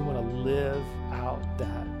image. We want to live out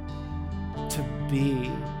that, to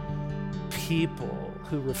be people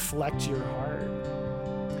who reflect your heart,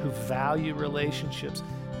 who value relationships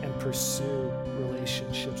and pursue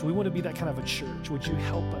relationships. We want to be that kind of a church. Would you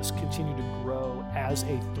help us continue to grow as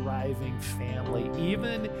a thriving family,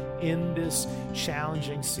 even in this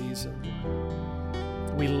challenging season?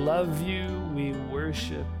 We love you. We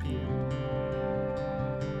worship you.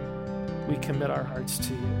 We commit our hearts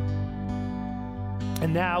to you.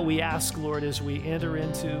 And now we ask, Lord, as we enter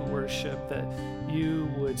into worship, that you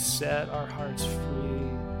would set our hearts free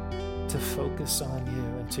to focus on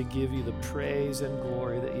you and to give you the praise and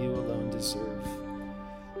glory that you alone deserve.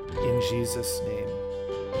 In Jesus' name,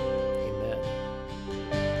 amen.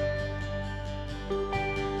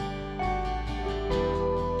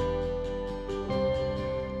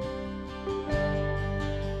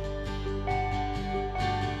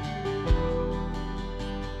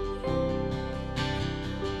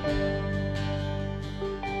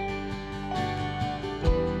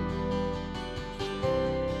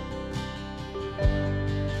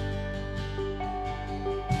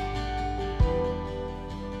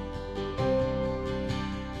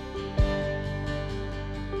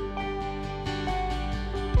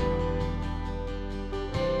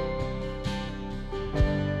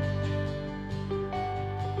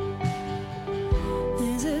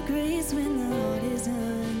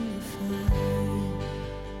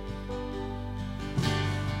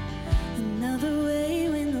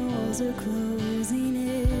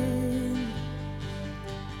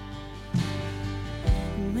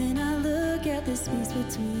 look at the space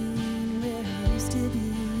between where I used to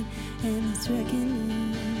be and this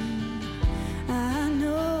reckoning, I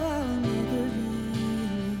know I'll never be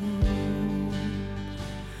alone.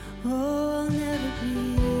 Oh, I'll never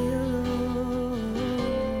be alone.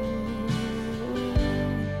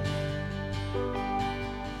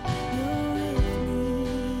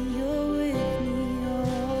 You're with me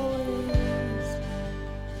always.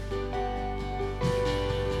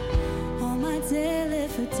 All my day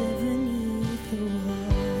left for dead beneath the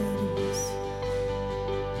waters.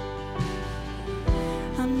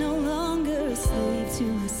 I'm no longer a slave to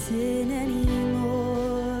my sin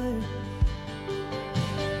anymore.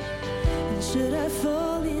 And should I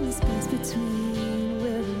fall in the space between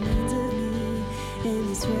where remains of me and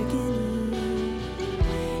this reckoning,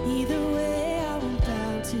 either way I won't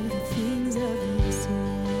bow to the things of this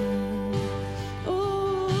world.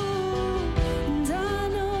 Oh, and I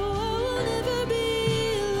know I will never be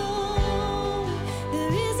alone.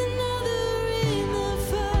 There is another in the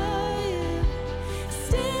fire,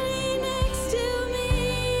 standing next to me.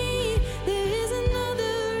 There is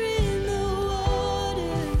another in the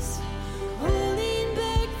waters, holding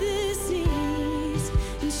back the seas.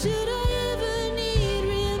 And should I ever need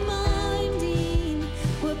reminding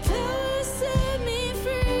what power set me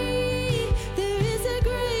free, there is a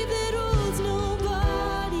grave that holds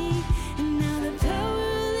nobody, and now the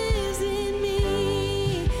power lives in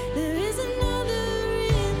me. There is another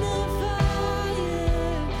in the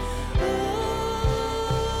fire.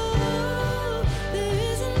 Oh, there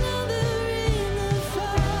is another in the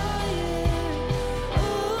fire.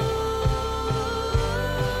 Oh,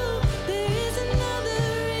 there is another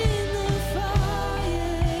in the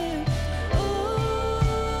fire. Oh,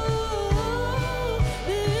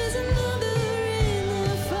 there is another in the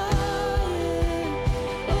fire.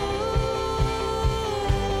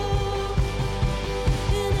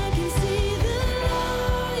 And I can see the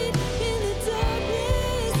light in the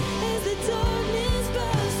darkness as the darkness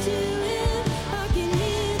bows to Him. I can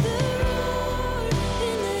hear the roar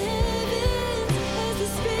in the heavens as the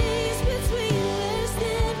space between us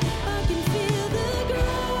stand. I can feel the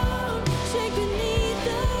ground shake beneath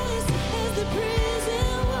us as the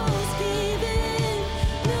prison walls cave in.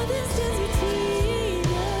 Nothing stands between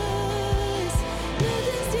us.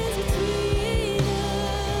 Nothing stands between us.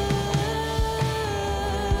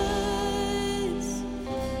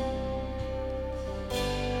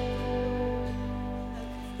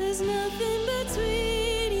 There's nothing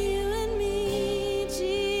between you and me,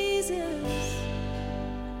 Jesus.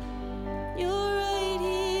 You're right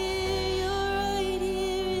here in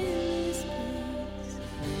this place.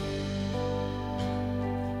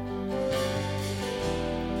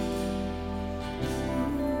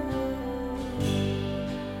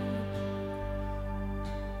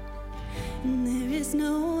 And there is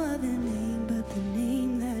no other name but the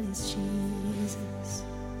name that is Jesus.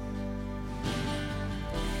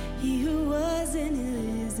 He who was and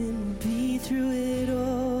is and will be through it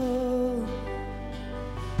all.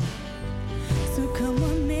 So come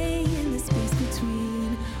what may in the space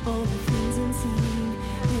between all the things unseen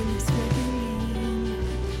and this reckoning,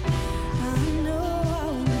 I know I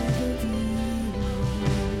will never be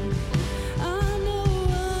alone. I know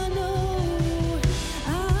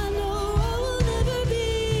I will never be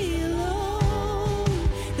alone.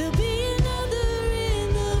 There'll be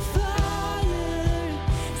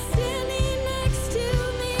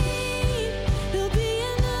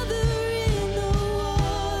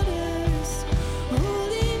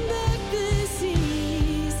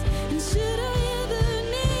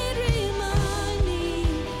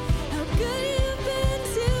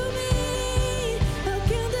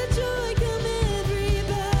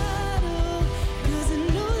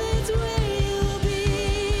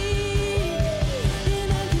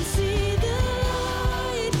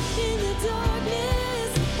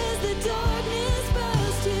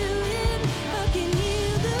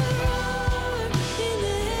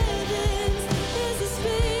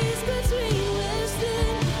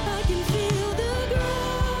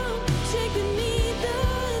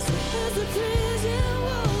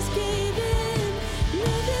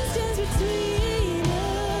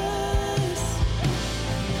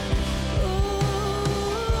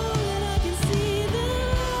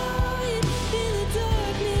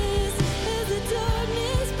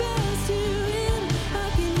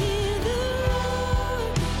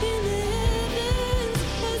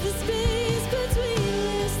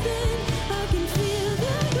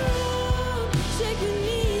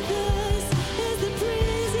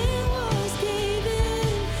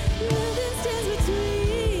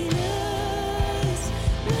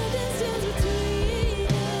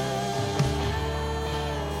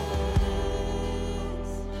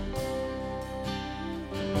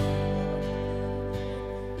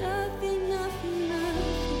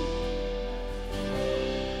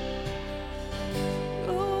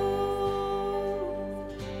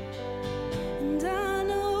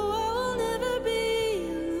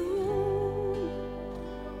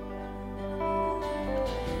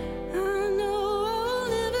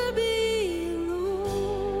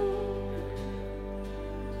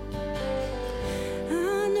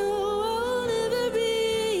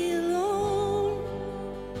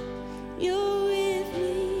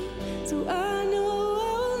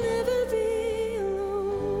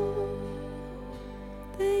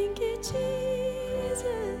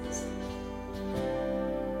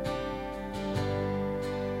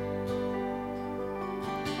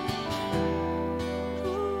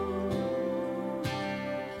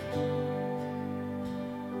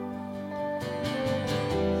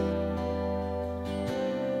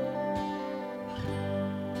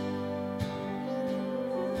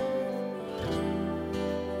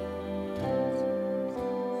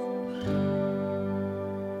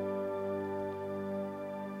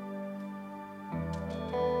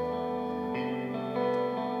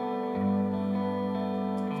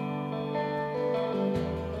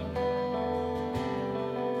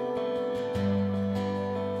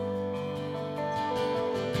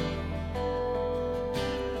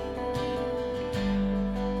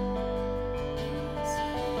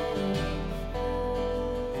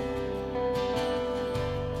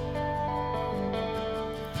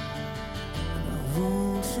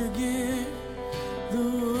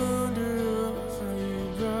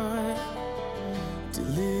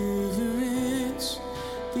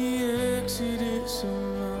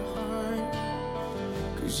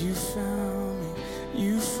 'cause you found me,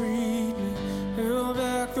 you freed me, held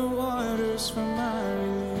back the waters from my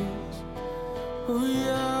release. Oh,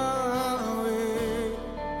 Yahweh,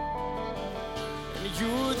 and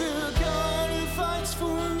you're the God who fights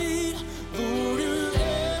for me, Lord of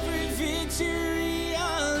every victory.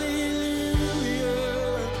 Hallelujah,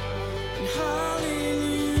 and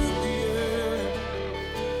hallelujah.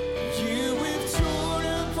 You have torn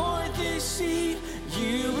apart the sea,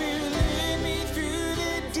 you will lead me through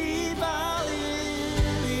the deep.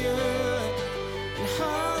 Hallelujah, and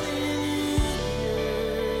hallelujah.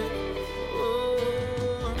 Oh.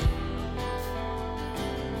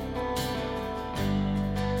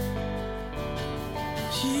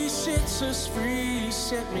 He sets us free,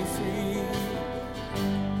 set me free.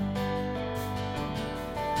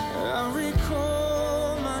 I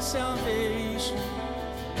recall my salvation,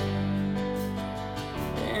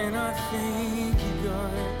 and I thank you,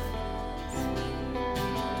 God.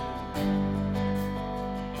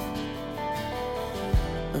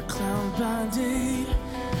 A cloud by day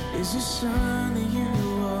is a sign that you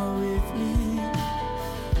are with me.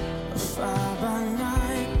 A fire by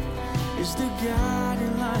night is the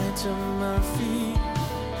guiding light to my feet.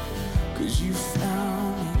 'Cause you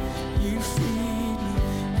found me, you freed me,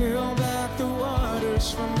 held back the waters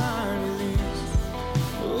from my release.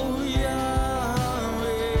 Oh,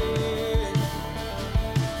 Yahweh,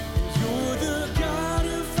 you're the God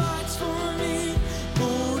who fights for me,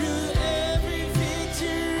 Lord of every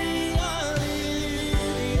victory.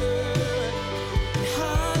 Hallelujah,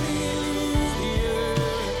 hallelujah.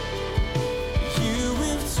 You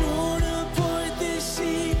have torn apart the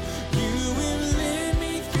sea, you have led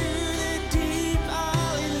me through the deep.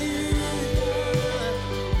 Hallelujah.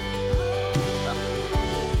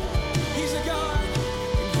 He's a God,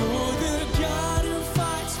 you're the God who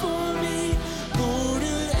fights for me, Lord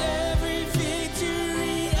of every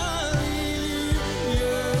victory. Hallelujah,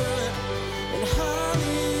 and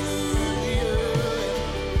hallelujah.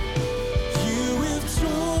 You have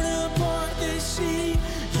torn apart the sea,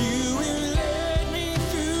 you have led me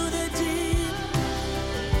through the deep.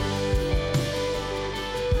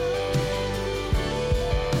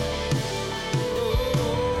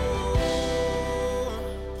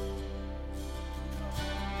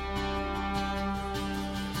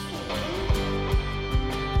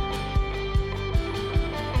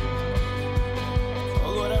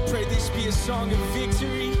 Oh Lord, I pray this be a song of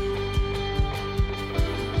victory.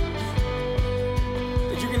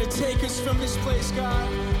 That you're gonna take us from this place, God,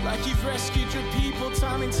 like you've rescued your people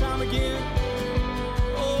time and time again.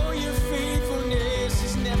 Oh, your faithfulness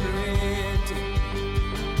is never ending.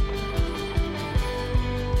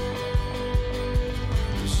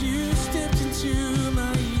 'Cause you stepped into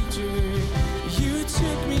my Egypt, you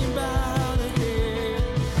took me by the hand,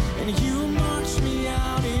 and you marched me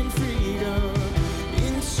out in freedom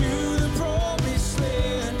into the promised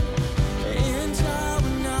land. And I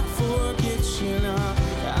will not forget you now.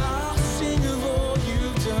 I'll sing of all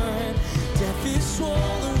you've done. Death is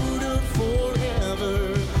swallowed up forever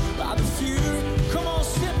by the fury. Come on,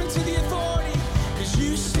 step into the authority. 'Cause you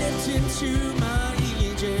stepped into my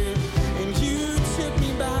Egypt, and you took me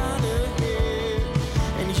by the hand,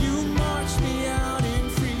 and you marched me out in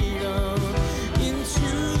freedom into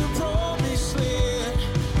the promised land.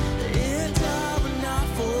 And I will not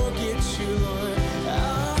forget you, Lord.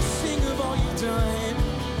 I'll sing of all you've done.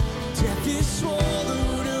 Death is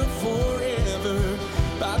swallowed up forever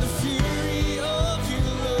by the fury of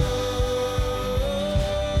your love.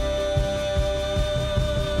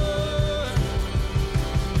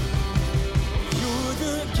 You're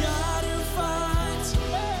the God who fights,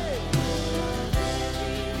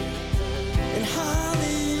 and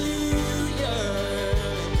hallelujah.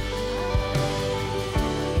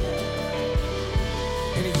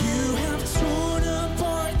 And you have torn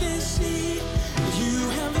apart the sea, you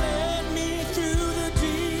have led me through the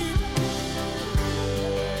deep.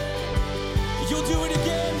 You'll do it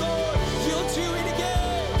again, Lord. You'll do it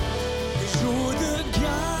again. 'Cause you're the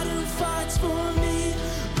God who fights for me,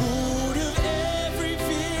 Lord of every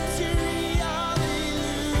victory.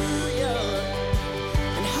 Hallelujah,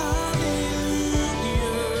 and hallelujah.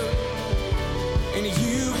 And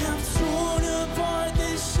you have torn apart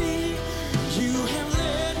the sea, you have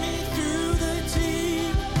led me through the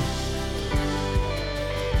deep.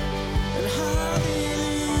 And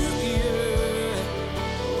hallelujah.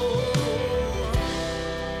 Oh.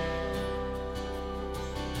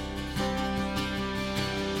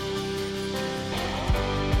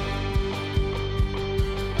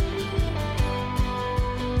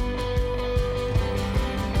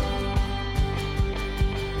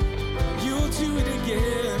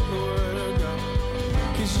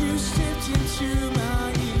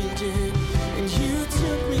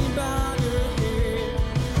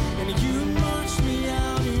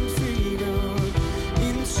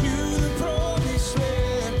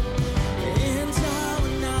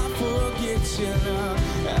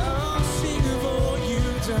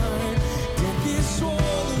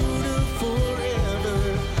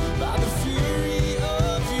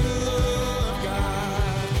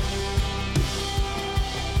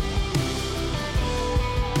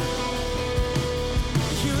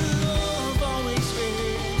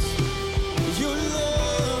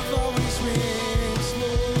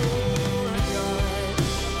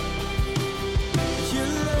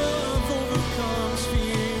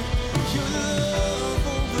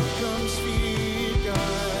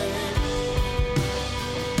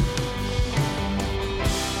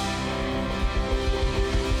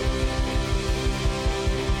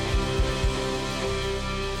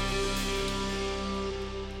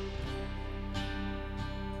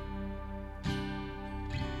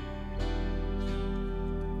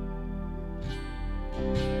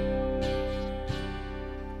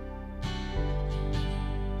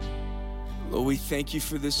 Lord, we thank you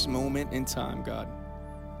for this moment in time, God.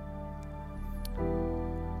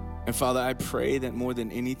 And Father, I pray that more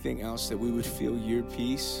than anything else, that we would feel your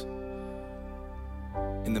peace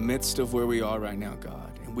in the midst of where we are right now,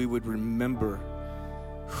 God. And we would remember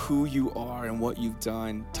who you are and what you've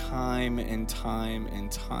done time and time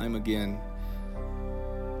and time again.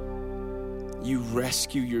 You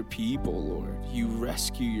rescue your people, Lord. You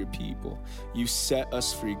rescue your people. You set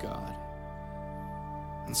us free, God.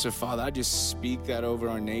 And so, Father, I just speak that over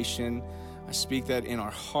our nation. I speak that in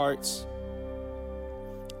our hearts,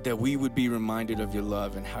 that we would be reminded of your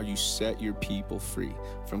love and how you set your people free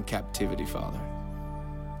from captivity, Father.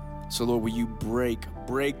 So, Lord, will you break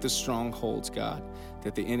the strongholds, God,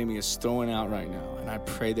 that the enemy is throwing out right now. And I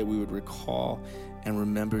pray that we would recall and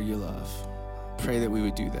remember your love. Pray that we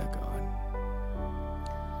would do that, God.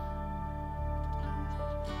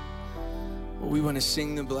 Well, we want to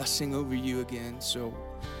sing the blessing over you again. So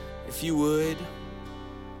if you would,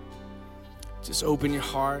 just open your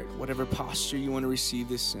heart, whatever posture you want to receive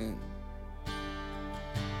this in.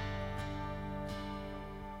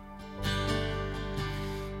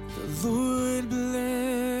 The Lord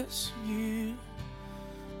bless you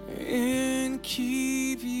and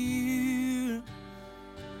keep you.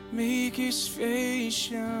 Make his face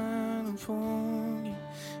shine upon you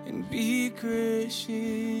and be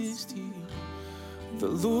gracious to you. The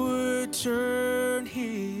Lord turn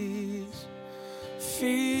his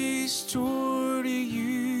face toward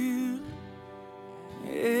you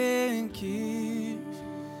and give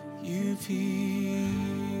you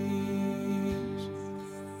peace.